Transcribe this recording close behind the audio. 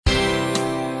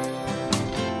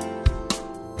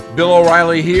Bill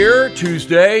O'Reilly here,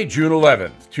 Tuesday, June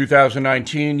 11th,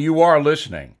 2019. You are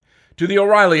listening to the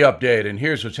O'Reilly Update, and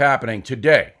here's what's happening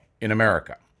today in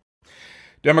America.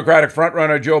 Democratic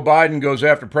frontrunner Joe Biden goes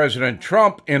after President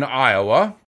Trump in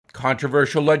Iowa.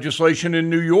 Controversial legislation in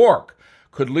New York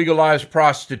could legalize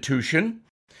prostitution.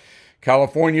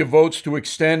 California votes to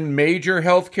extend major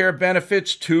health care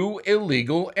benefits to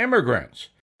illegal immigrants.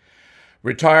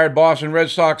 Retired Boston Red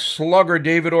Sox slugger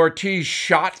David Ortiz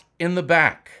shot in the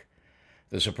back.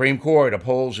 The Supreme Court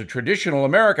upholds a traditional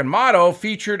American motto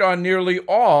featured on nearly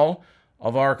all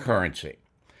of our currency.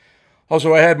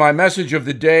 Also, I had my message of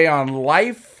the day on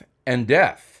life and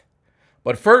death.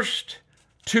 But first,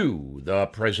 to the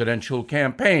presidential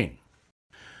campaign.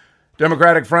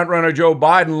 Democratic frontrunner Joe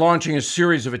Biden launching a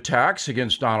series of attacks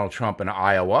against Donald Trump in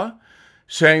Iowa,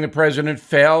 saying the president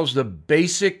fails the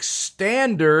basic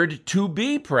standard to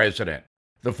be president.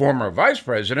 The former vice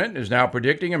president is now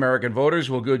predicting American voters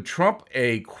will give Trump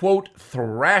a, quote,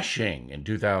 thrashing in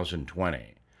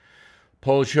 2020.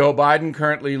 Polls show Biden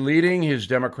currently leading his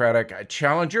Democratic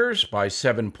challengers by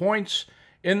 7 points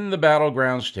in the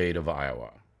battleground state of Iowa.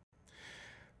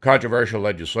 Controversial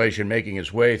legislation making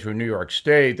its way through New York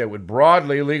State that would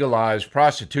broadly legalize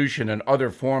prostitution and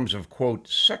other forms of, quote,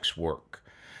 sex work.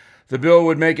 The bill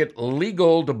would make it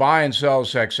legal to buy and sell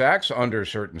sex acts under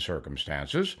certain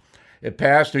circumstances. If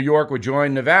passed, New York would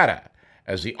join Nevada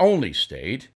as the only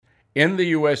state in the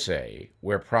USA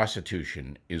where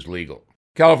prostitution is legal.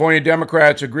 California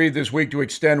Democrats agreed this week to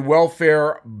extend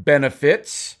welfare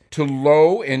benefits to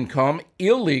low-income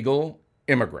illegal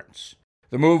immigrants.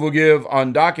 The move will give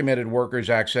undocumented workers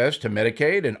access to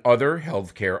Medicaid and other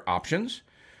health care options.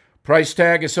 Price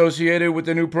tag associated with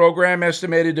the new program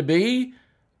estimated to be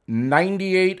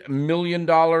 $98 million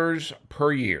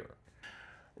per year.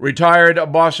 Retired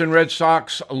Boston Red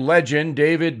Sox legend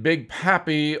David Big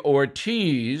Pappy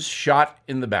Ortiz shot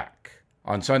in the back.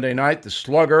 On Sunday night, the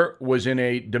slugger was in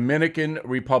a Dominican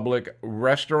Republic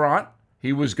restaurant.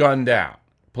 He was gunned down.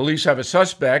 Police have a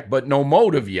suspect, but no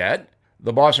motive yet.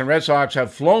 The Boston Red Sox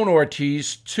have flown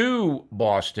Ortiz to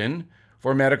Boston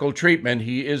for medical treatment.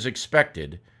 He is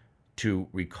expected to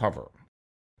recover.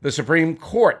 The Supreme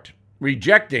Court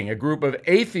rejecting a group of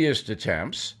atheist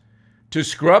attempts to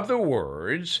scrub the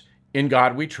words "In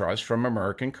God We Trust" from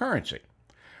American currency.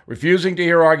 Refusing to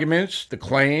hear arguments, the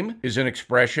claim is an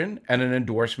expression and an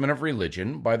endorsement of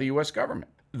religion by the U.S. government.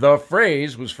 The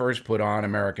phrase was first put on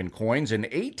American coins in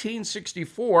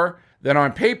 1864, then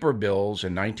on paper bills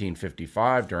in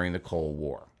 1955 during the Cold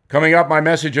War. Coming up, my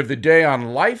message of the day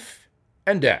on life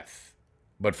and death.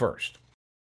 But first,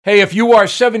 hey, if you are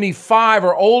 75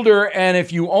 or older and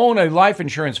if you own a life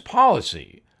insurance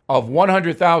policy of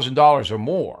 $100,000 or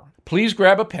more, please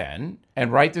grab a pen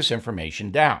and write this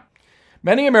information down.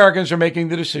 Many Americans are making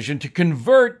the decision to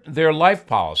convert their life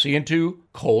policy into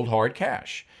cold, hard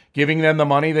cash, giving them the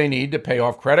money they need to pay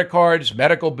off credit cards,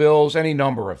 medical bills, any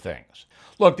number of things.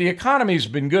 Look, the economy's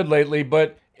been good lately,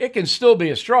 but it can still be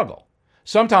a struggle.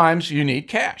 Sometimes you need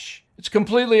cash. It's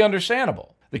completely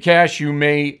understandable. The cash you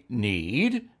may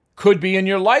need could be in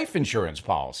your life insurance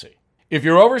policy. If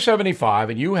you're over 75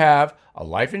 and you have a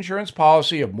life insurance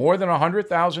policy of more than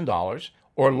 $100,000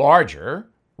 or larger,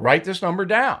 write this number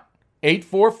down.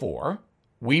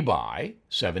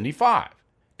 844-WE-BUY-75.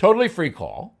 Totally free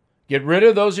call. Get rid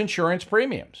of those insurance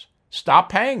premiums. Stop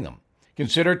paying them.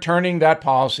 Consider turning that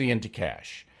policy into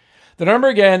cash. The number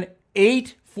again,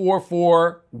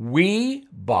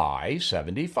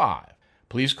 844-WE-BUY-75.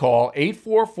 Please call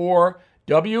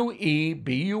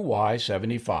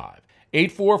 844-WEBUY-75.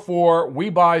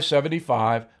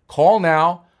 844-WE-BUY-75. Call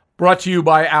now. Brought to you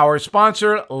by our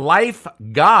sponsor, Life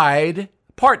Guide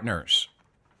Partners.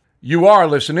 You are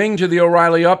listening to the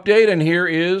O'Reilly Update, and here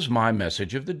is my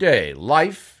message of the day: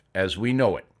 life as we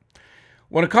know it.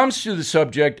 When it comes to the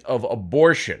subject of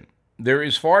abortion, there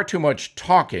is far too much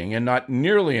talking and not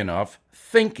nearly enough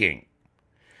thinking.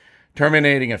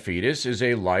 Terminating a fetus is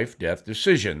a life-death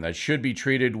decision that should be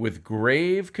treated with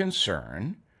grave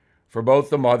concern for both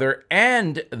the mother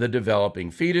and the developing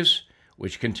fetus,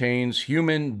 which contains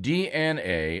human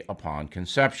DNA upon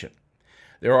conception.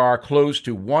 There are close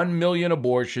to 1 million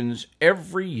abortions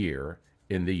every year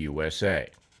in the USA.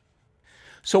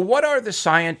 So what are the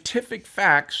scientific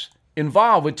facts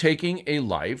involved with taking a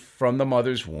life from the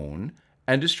mother's womb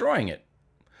and destroying it?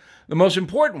 The most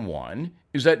important one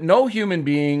is that no human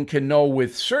being can know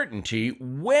with certainty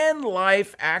when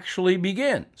life actually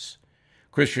begins.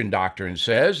 Christian doctrine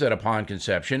says that upon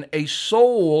conception, a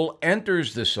soul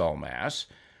enters the cell mass,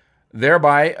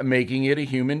 thereby making it a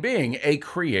human being, a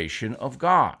creation of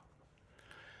God.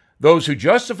 Those who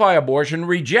justify abortion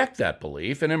reject that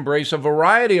belief and embrace a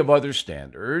variety of other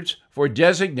standards for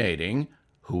designating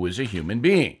who is a human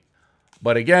being.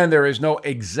 But again, there is no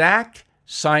exact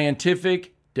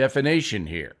scientific definition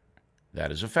here.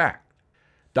 That is a fact.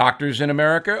 Doctors in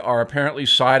America are apparently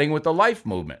siding with the life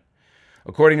movement.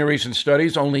 According to recent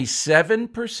studies, only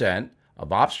 7% of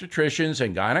obstetricians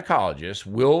and gynecologists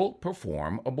will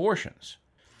perform abortions.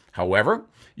 However,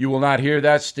 you will not hear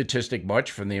that statistic much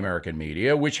from the American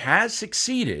media, which has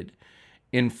succeeded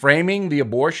in framing the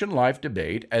abortion life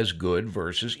debate as good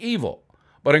versus evil.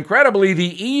 But incredibly,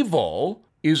 the evil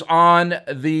is on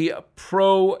the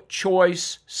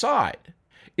pro-choice side.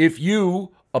 If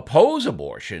you oppose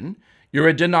abortion, you're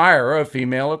a denier of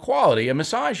female equality, a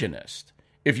misogynist.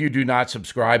 If you do not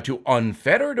subscribe to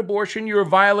unfettered abortion, you're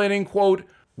violating, quote,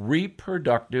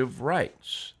 reproductive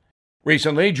rights.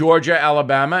 Recently, Georgia,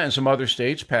 Alabama, and some other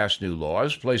states passed new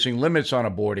laws placing limits on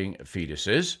aborting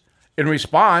fetuses. In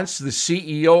response, the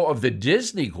CEO of the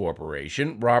Disney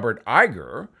Corporation, Robert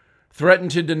Iger, threatened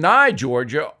to deny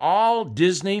Georgia all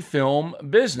Disney film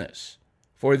business.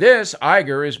 For this,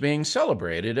 Iger is being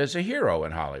celebrated as a hero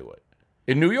in Hollywood.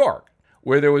 In New York,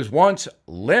 where there was once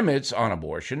limits on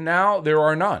abortion, now there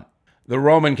are none. The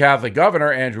Roman Catholic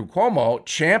governor, Andrew Cuomo,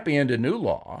 championed a new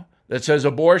law that says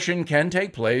abortion can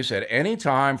take place at any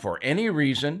time for any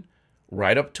reason,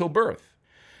 right up till birth.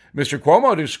 Mr.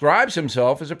 Cuomo describes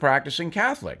himself as a practicing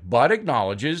Catholic, but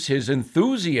acknowledges his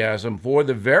enthusiasm for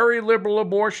the very liberal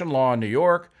abortion law in New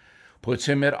York puts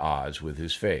him at odds with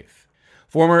his faith.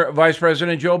 Former Vice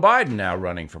President Joe Biden, now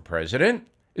running for president,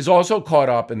 is also caught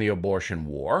up in the abortion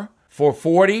war. For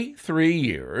 43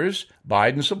 years,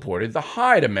 Biden supported the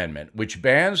Hyde Amendment, which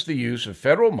bans the use of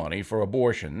federal money for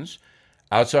abortions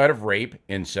outside of rape,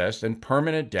 incest, and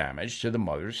permanent damage to the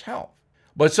mother's health.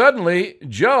 But suddenly,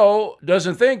 Joe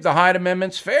doesn't think the Hyde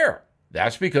Amendment's fair.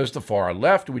 That's because the far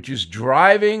left, which is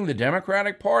driving the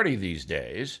Democratic Party these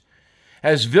days,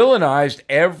 has villainized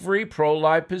every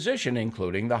pro-life position,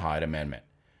 including the Hyde Amendment.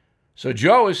 So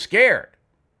Joe is scared.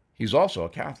 He's also a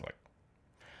Catholic.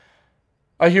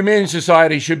 A humane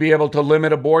society should be able to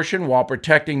limit abortion while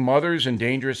protecting mothers in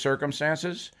dangerous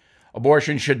circumstances.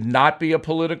 Abortion should not be a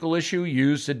political issue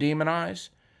used to demonize.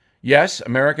 Yes,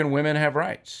 American women have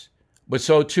rights, but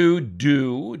so too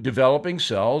do developing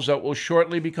cells that will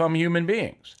shortly become human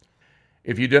beings.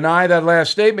 If you deny that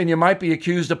last statement, you might be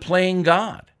accused of playing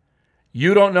God.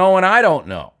 You don't know and I don't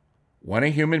know when a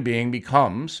human being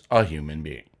becomes a human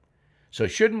being. So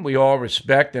shouldn't we all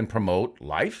respect and promote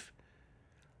life?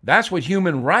 That's what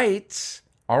human rights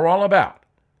are all about.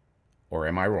 Or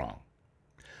am I wrong?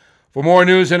 For more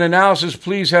news and analysis,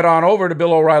 please head on over to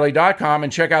BillO'Reilly.com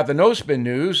and check out the No Spin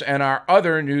News and our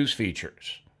other news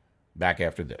features. Back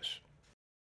after this.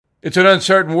 It's an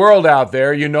uncertain world out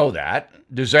there, you know that.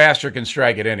 Disaster can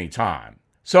strike at any time.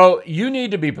 So you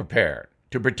need to be prepared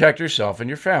to protect yourself and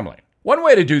your family. One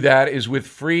way to do that is with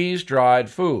freeze-dried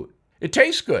food. It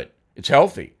tastes good. It's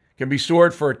healthy. Can be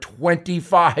stored for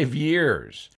 25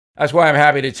 years. That's why I'm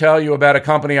happy to tell you about a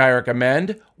company I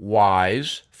recommend,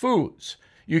 Wise Foods.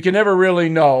 You can never really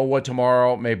know what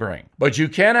tomorrow may bring, but you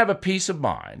can have a peace of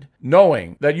mind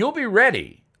knowing that you'll be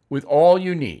ready with all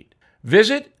you need.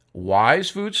 Visit Wise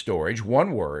Food Storage,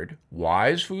 one word,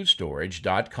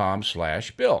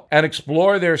 wisefoodstorage.com/Bill, and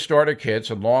explore their starter kits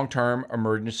and long-term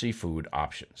emergency food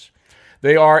options.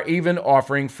 They are even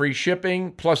offering free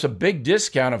shipping plus a big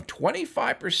discount of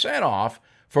 25% off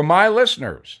for my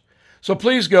listeners. So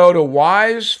please go to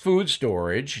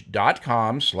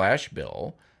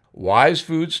wisefoodstorage.com/Bill,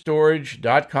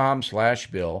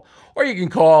 wisefoodstorage.com/Bill, or you can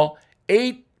call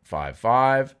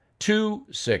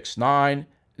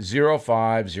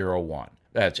 855-269-0501.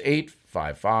 That's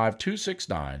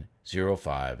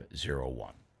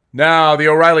 855-269-0501. Now, the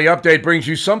O'Reilly Update brings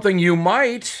you something you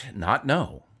might not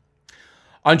know.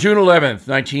 On June 11th,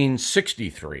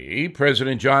 1963,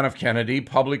 President John F. Kennedy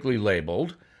publicly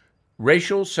labeled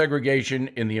racial segregation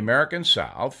in the American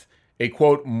South a,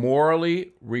 quote,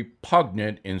 morally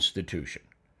repugnant institution,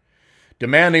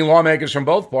 demanding lawmakers from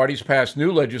both parties pass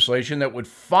new legislation that would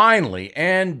finally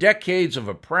end decades of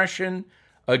oppression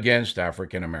against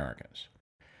African Americans.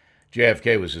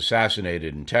 JFK was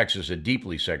assassinated in Texas, a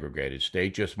deeply segregated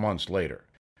state, just months later.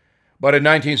 But in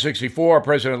 1964,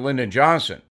 President Lyndon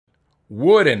Johnson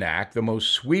would enact the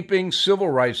most sweeping civil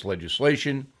rights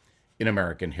legislation in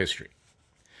American history.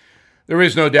 There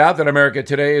is no doubt that America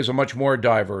today is a much more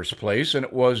diverse place than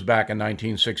it was back in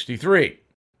 1963.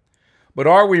 But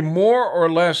are we more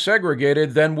or less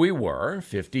segregated than we were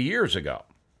 50 years ago?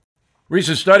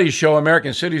 Recent studies show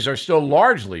American cities are still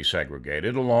largely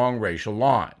segregated along racial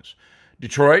lines.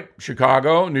 Detroit,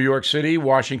 Chicago, New York City,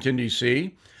 Washington,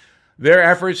 D.C., their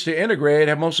efforts to integrate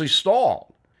have mostly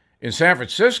stalled. In San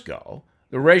Francisco,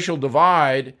 the racial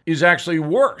divide is actually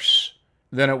worse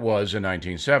than it was in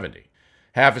 1970.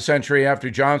 Half a century after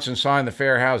Johnson signed the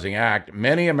Fair Housing Act,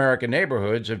 many American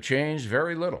neighborhoods have changed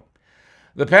very little.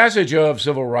 The passage of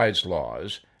civil rights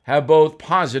laws have both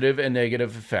positive and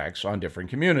negative effects on different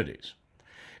communities.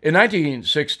 In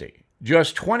 1960,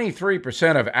 just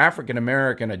 23% of African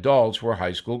American adults were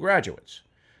high school graduates.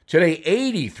 Today,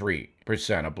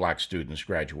 83% of black students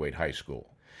graduate high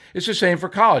school. It's the same for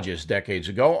colleges. Decades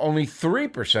ago, only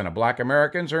 3% of black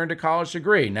Americans earned a college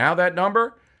degree. Now that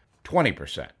number,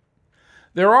 20%.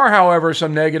 There are, however,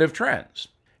 some negative trends.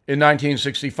 In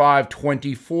 1965,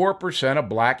 24% of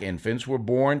black infants were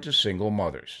born to single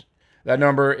mothers. That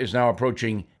number is now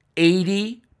approaching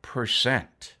 80%.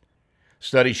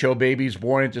 Studies show babies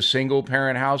born into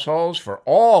single-parent households for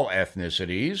all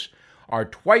ethnicities are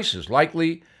twice as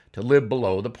likely to live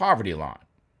below the poverty line.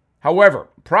 However,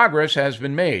 progress has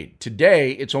been made.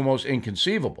 Today, it's almost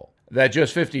inconceivable that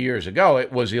just 50 years ago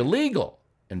it was illegal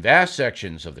in vast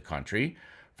sections of the country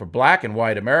for black and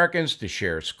white Americans to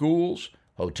share schools,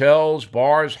 hotels,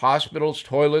 bars, hospitals,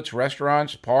 toilets,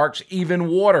 restaurants, parks, even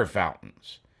water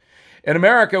fountains. In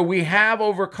America, we have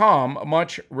overcome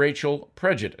much racial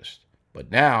prejudice,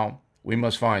 but now we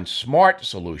must find smart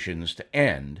solutions to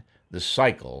end the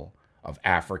cycle of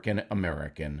African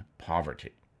American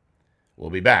poverty. We'll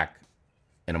be back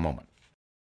in a moment.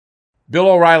 Bill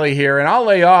O'Reilly here, and I'll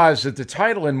lay odds that the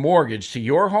title and mortgage to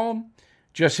your home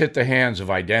just hit the hands of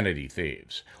identity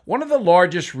thieves. One of the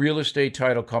largest real estate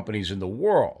title companies in the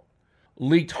world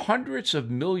leaked hundreds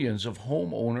of millions of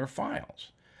homeowner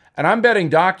files. And I'm betting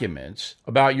documents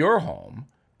about your home,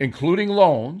 including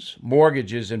loans,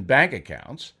 mortgages, and bank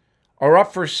accounts, are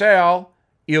up for sale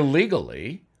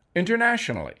illegally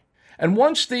internationally. And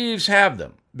once thieves have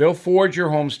them, they'll forge your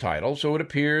home's title so it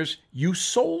appears you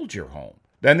sold your home.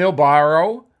 Then they'll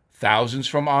borrow thousands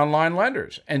from online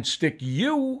lenders and stick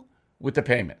you with the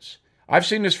payments. I've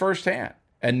seen this firsthand,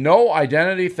 and no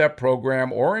identity theft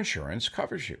program or insurance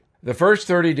covers you. The first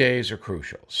 30 days are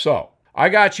crucial. So I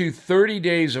got you 30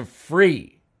 days of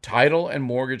free title and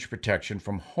mortgage protection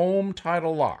from Home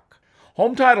Title Lock.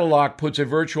 Home Title Lock puts a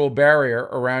virtual barrier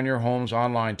around your home's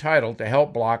online title to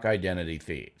help block identity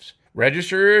thieves.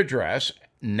 Register your address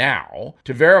now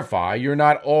to verify you're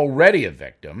not already a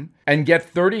victim and get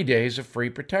 30 days of free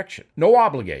protection. No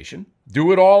obligation.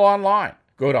 Do it all online.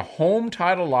 Go to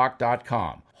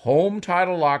HomeTitleLock.com.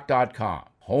 HomeTitleLock.com.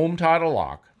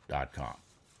 HomeTitleLock.com.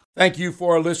 Thank you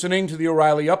for listening to the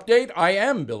O'Reilly Update. I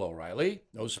am Bill O'Reilly.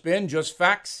 No spin, just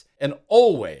facts, and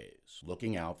always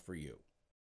looking out for you.